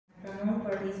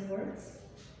for these words.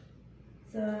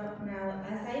 So now,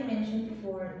 as I mentioned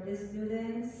before, the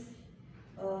students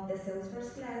of the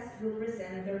Salesforce class will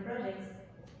present their projects.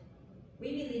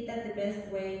 We believe that the best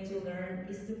way to learn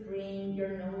is to bring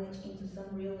your knowledge into some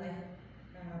real-life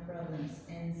problems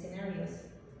and scenarios.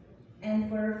 And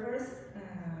for our first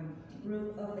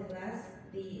group of the class,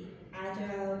 the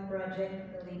Agile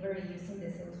project delivery using the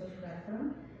Salesforce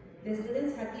platform, the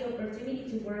students had the opportunity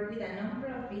to work with a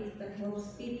nonprofit that helps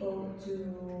people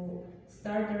to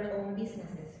start their own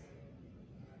businesses.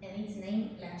 And it's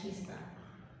named La Chispa.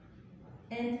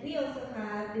 And we also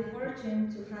have the fortune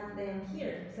to have them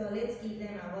here. So let's give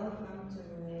them a welcome to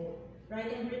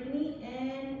Brian Brittany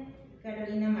and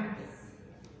Carolina Marquez.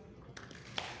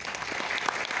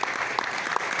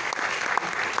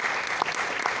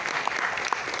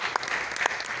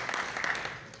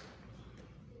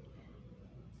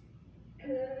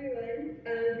 Hello everyone.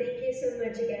 Thank you so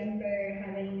much again for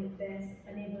having this,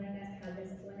 enabling us to have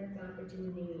this wonderful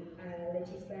opportunity. La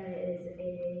Chispa is a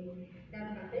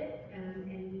nonprofit, and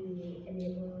we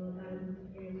enable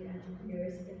volunteering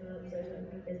entrepreneurs to develop social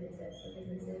impact businesses, so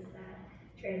businesses that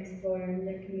transform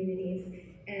their communities.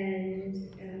 And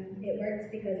it works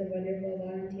because of wonderful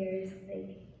volunteers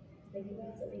like you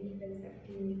all. So thank you for this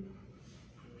opportunity.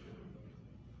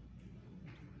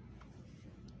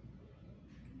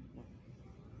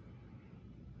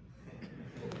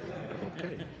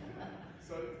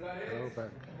 So is that it?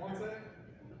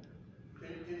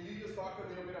 Can you just talk a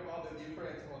little bit about the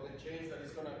difference or the change that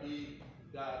is going to be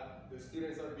that the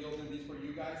students are building this for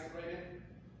you guys right now?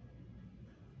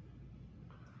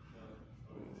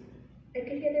 I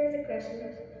could hear there was a question.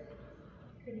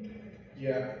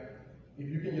 Yeah, if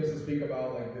you can just speak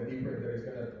about like the difference that it's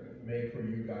going to make for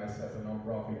you guys as a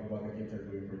nonprofit, what the kids are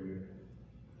doing for you.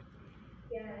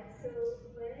 Yeah, so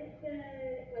what the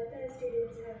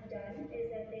students have done is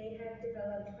that they have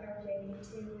developed our way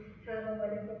to have a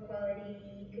wonderful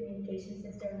quality communication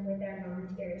system with our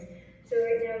volunteers. So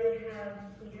right now we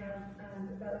have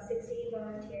about 60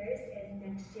 volunteers, and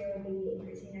next year we'll be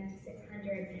increasing that to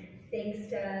 600 thanks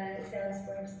to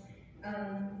Salesforce.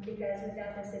 Because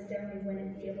without the system we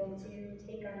wouldn't be able to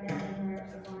take on that many more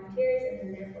volunteers, and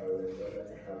then therefore we would be able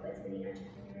to help as many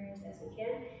entrepreneurs as we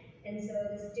can. And so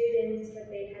the students, what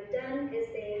they have done is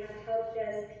they have helped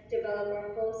us develop our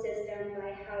whole system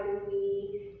by how do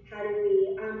we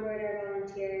onboard our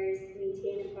volunteers,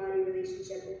 maintain a quality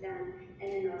relationship with them,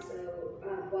 and then also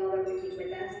while they're working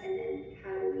with us, and then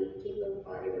how do we keep a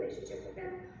quality relationship with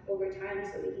them over time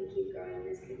so we can keep growing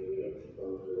this community of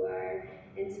people who are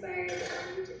inspired and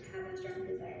have a strong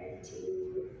desire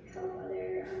to help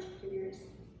other entrepreneurs.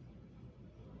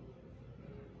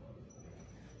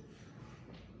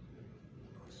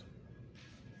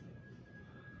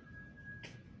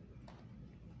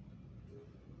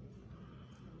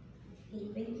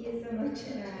 Thank you so much,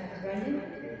 Brian.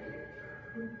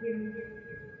 Thank you.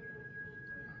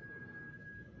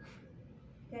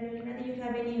 Carolina, do you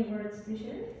have any words to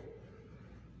share?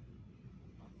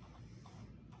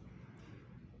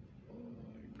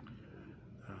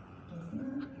 Guess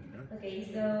not. Okay,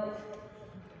 so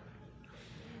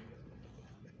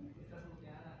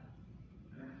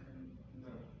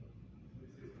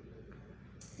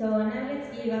now let's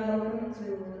give a welcome to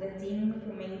the team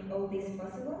who made all this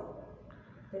possible.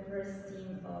 The first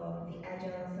team of the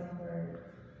Agile software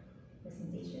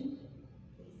presentation.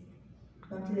 Please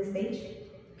come to the stage.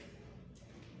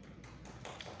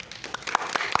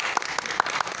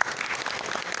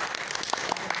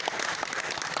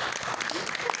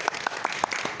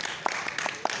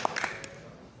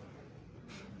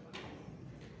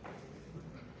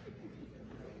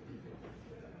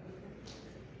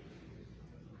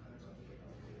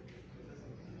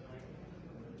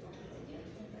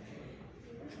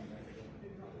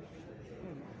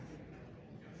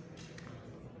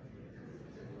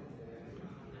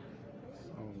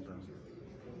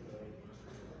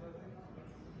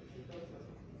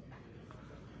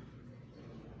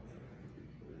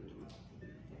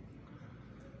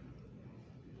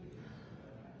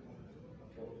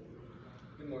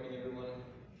 Good morning, everyone.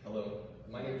 Hello,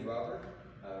 my name is Robert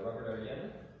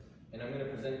Ariana, and I'm going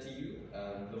to present to you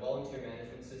the volunteer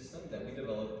management system that we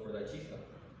developed for La Chispa.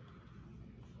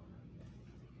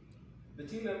 The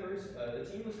team members, the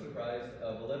team was comprised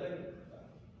of 11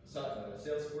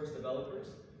 Salesforce developers,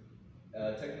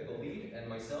 technical lead, and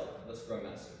myself, the Scrum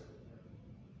Master.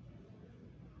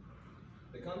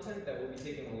 The content that we'll be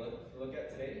taking a look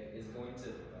at today is going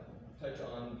to touch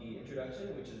on the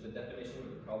introduction, which is the definition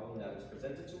of the problem that was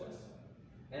presented to us,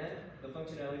 and the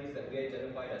functionalities that we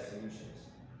identified as solutions.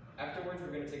 Afterwards,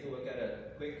 we're going to take a look at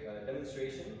a quick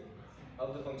demonstration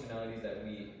of the functionalities that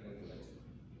we implemented.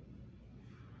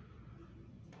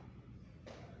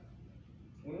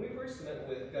 When we first met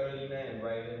with Carolina and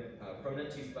Ryan from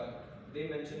Nechispa, they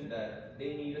mentioned that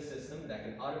they need a system that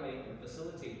can automate and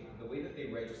facilitate the way that they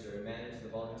register and manage the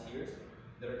volunteers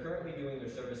that are currently doing their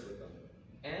service with them,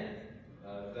 and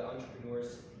the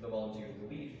entrepreneurs the volunteers will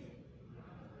lead.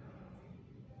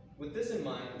 With this in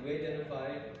mind, we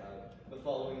identified the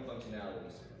following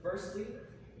functionalities. Firstly,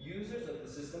 users of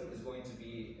the system is going to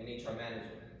be an HR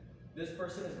manager. This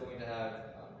person is going to have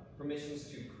permissions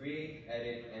to create,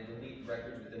 edit, and delete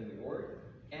records within the org,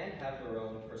 and have their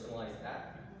own personalized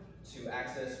app to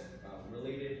access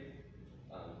related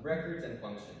records and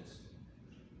functions.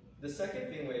 The second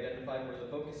thing we identified were the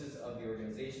focuses of the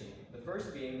organization, the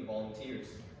first being the volunteers.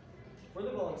 For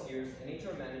the volunteers, an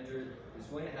HR manager is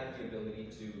going to have the ability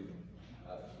to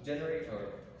generate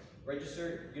or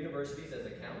register universities as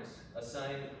accounts,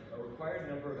 assign a required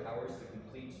number of hours to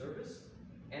complete service,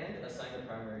 and assign a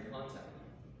primary contact.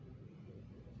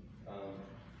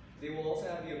 They will also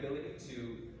have the ability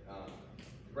to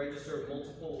register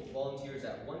multiple volunteers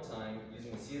at one time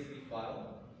using a CSV file,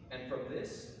 and from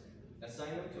this, assign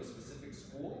them to a specific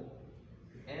school,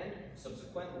 and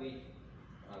subsequently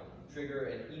trigger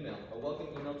an email, a welcome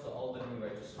email to all the new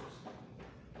registers.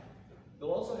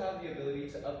 They'll also have the ability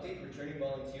to update returning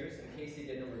volunteers in case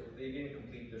they didn't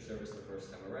complete their service the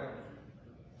first time around.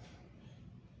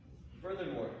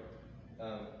 Furthermore,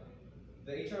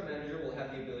 the HR manager will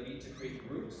have the ability to create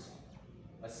groups,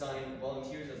 assign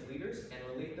volunteers as leaders,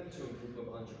 and relate them to a group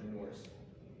of entrepreneurs.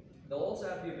 They'll also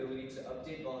have the ability to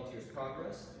update volunteers'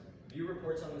 progress, view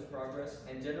reports on this progress,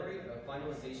 and generate a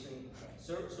finalization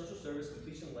social service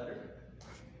completion letter.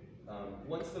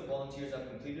 Once the volunteers have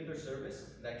completed their service,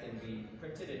 that can be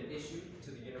printed and issued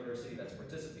to the university that's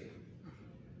participating.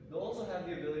 They'll also have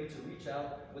the ability to reach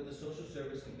out with a social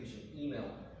service completion email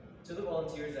to the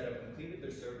volunteers that have completed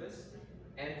their service,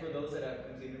 and for those that have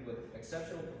completed with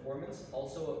exceptional performance,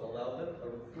 also allow them a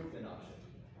recruitment option.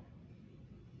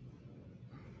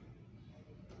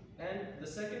 And the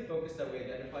second focus that we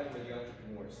identified were the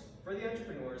entrepreneurs. For the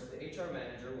entrepreneurs, the HR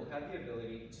manager will have the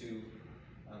ability to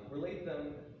relate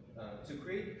them, to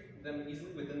create them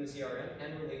easily within the CRM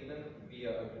and relate them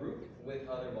via a group with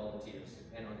other volunteers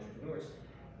and entrepreneurs.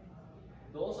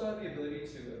 They'll also have the ability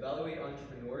to evaluate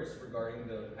entrepreneurs regarding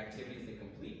the activities they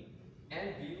complete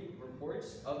and view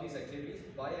reports of these activities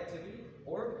by activity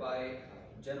or by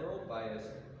general bias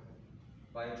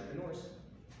by entrepreneurs.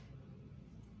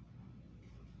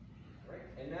 Right,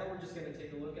 and now we're just going to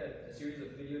take a look at a series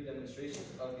of video demonstrations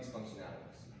of these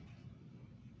functionalities.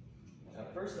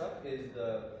 First up is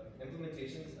the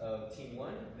implementations of Team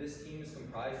 1. This team is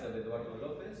comprised of Eduardo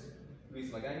Lopez, Luis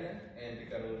Magaña, and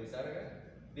Ricardo Lizarraga.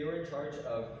 They were in charge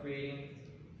of creating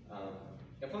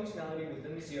a functionality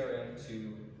within the CRM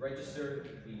to register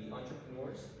the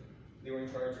entrepreneurs. They were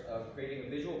in charge of creating a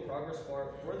visual progress bar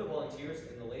for the volunteers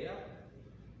in the layout.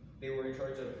 They were in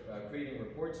charge of creating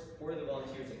reports for the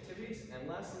volunteers' activities. And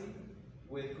lastly,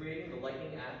 with creating the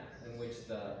Lightning app in which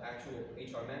the actual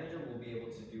HR manager will be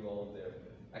able to do all of their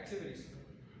activities.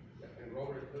 Yeah, and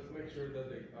Robert, let's make sure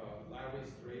that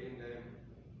Larry's grading them,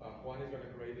 Juan is going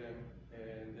to grade them,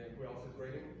 and then who else is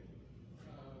grading?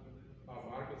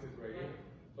 Marcus is grading.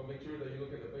 So make sure that you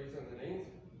look at the face and the names,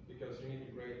 because you need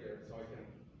to grade there, so I can,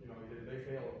 if they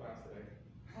fail or pass today.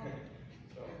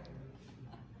 So,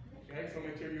 okay, so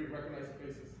make sure you recognize the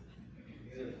faces.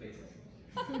 These are the faces.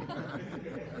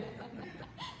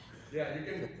 Yeah, you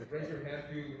can raise your hand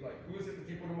to, like, who is el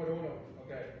equipo número uno?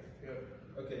 Okay, good.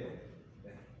 Okay.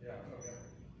 Yeah, okay.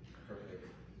 Perfect.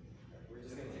 We're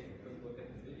just going to take a quick look at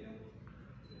the video.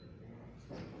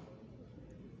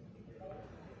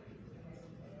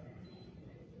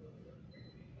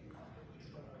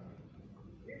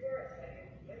 We were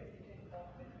assigning many different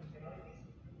functionalities.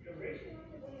 Creation of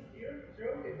the volunteer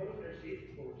through the volunteership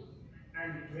course, and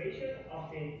the creation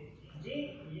of the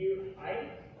GUI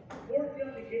for the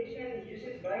application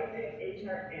used by the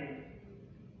HRM.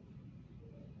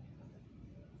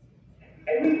 I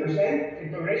will present the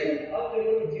progression of the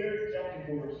volunteer throughout the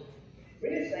course. We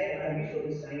designed a visual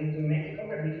design to make the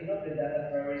comprehension of the data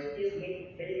progress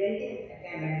easily by making a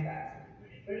Kanban task.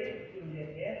 Putting in the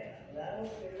head allows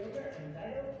the order and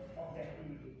title of the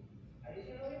activity.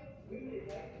 Additionally, we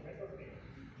modified the record page.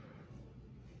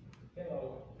 Hello,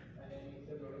 my name is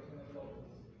Lopez.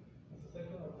 As a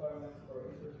second requirement for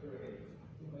research grade,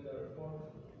 we made a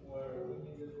report where we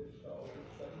needed to show the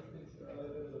statistics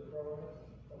related to the progress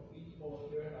of each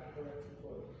volunteer and current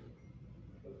employee.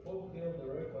 To fulfill the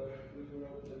request, we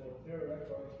wrote the volunteer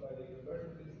records by the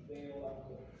university's Mayo lab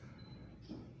course.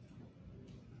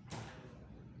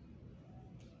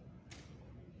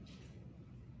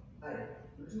 Hi,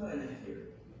 Ultima here.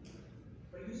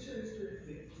 For user history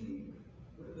 15,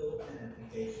 we built an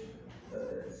application that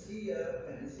the CEO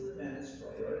can easily manage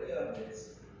priority objects,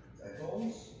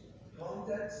 icons,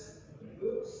 contacts,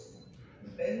 books,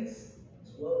 campaigns,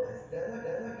 as well as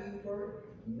data import,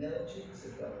 MailChimp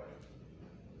setup.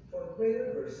 For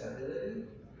greater versatility,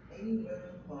 any web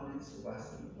components was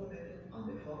implemented on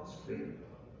the home screen,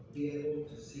 be able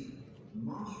to see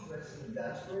much flexible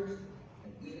dashboards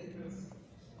and events,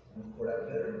 and for a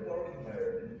better work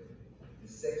environment, the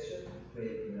section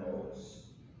create notes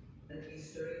and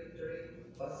history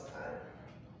was added.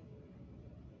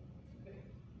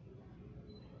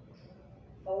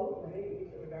 Hello, my name is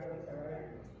Ricardo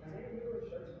Saraya, and I am your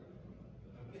researcher.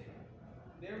 Okay.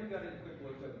 There we got a quick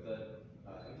look of the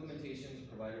implementations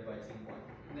provided by Team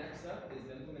 1. Next up is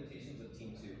the implementations of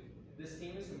Team 2. This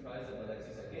team is comprised of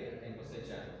Alexis Aguirre and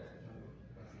Jose Chan.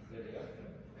 There they go.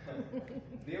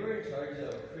 They were in charge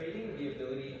of creating the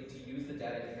ability to use the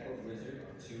data import wizard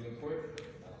to import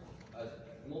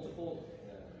multiple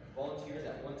volunteers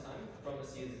at one time from a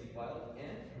CSV file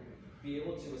and be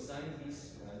able to assign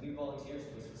these new volunteers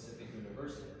to a specific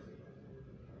university.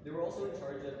 They were also in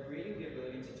charge of creating the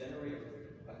ability to generate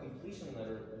a completion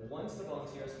letter once the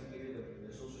volunteer has completed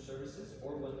their social services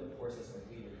or when the course is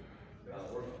completed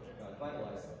or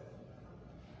finalized.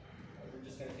 We're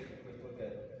just going to take a quick look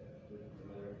at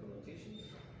another implementation.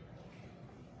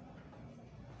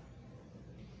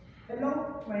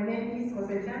 Hello, my name is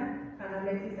Jose Chan and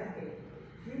Alexis Aguirre.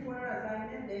 We were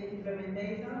assigned the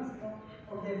implementations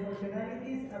of the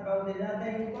functionalities about the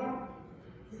data import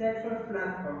Salesforce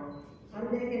platform and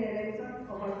the generation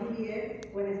of a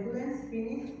PDF when students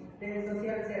finish their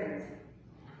social service.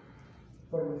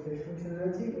 For the first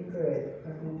functionality, we create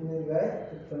a complete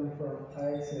guide to transform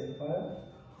an Excel file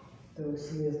to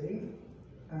CSV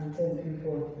and then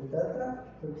import the data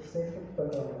to the Salesforce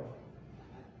platform.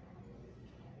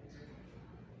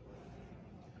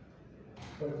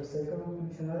 For the second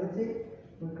functionality,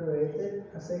 we created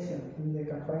a section in the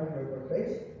campaign report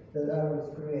page that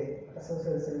allows create a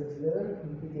social service letter in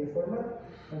PDF format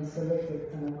and selected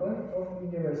an account of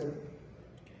university.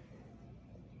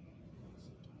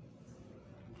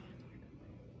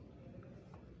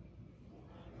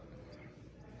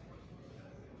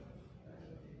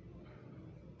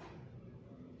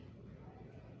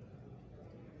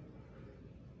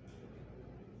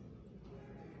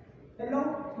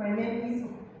 Hello, my name is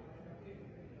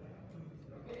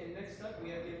Okay, and next up we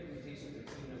have the implementations of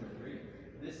team number 3.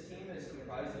 This team is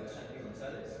comprised of Ashanti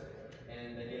Gonzalez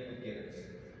and Daniel Gutierrez.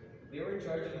 They were in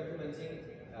charge of implementing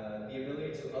the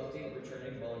ability to update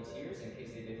returning volunteers in case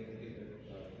they didn't complete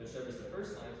their service the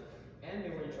first time, and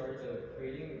they were in charge of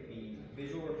creating the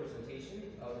visual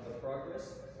representation of the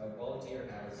progress a volunteer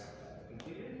has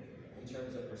completed in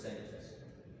terms of percentages.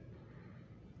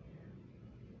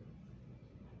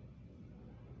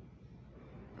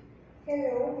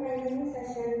 Hello, my name is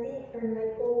Ashanti and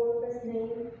my co-worker's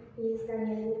name is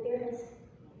Daniel Gutierrez.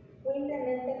 We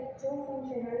implemented 2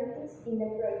 functionalities in the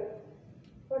project.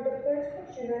 For the first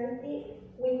functionality,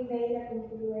 we made a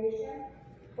configuration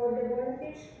for the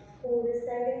volunteers who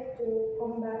decided to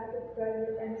come back to the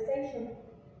organization.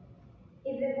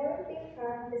 If the volunteer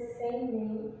had the same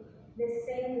name, the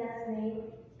same last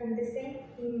name, and the same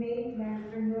email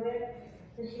than another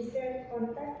registered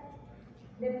contact,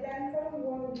 the platform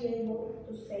won't be able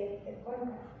to save the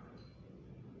contact.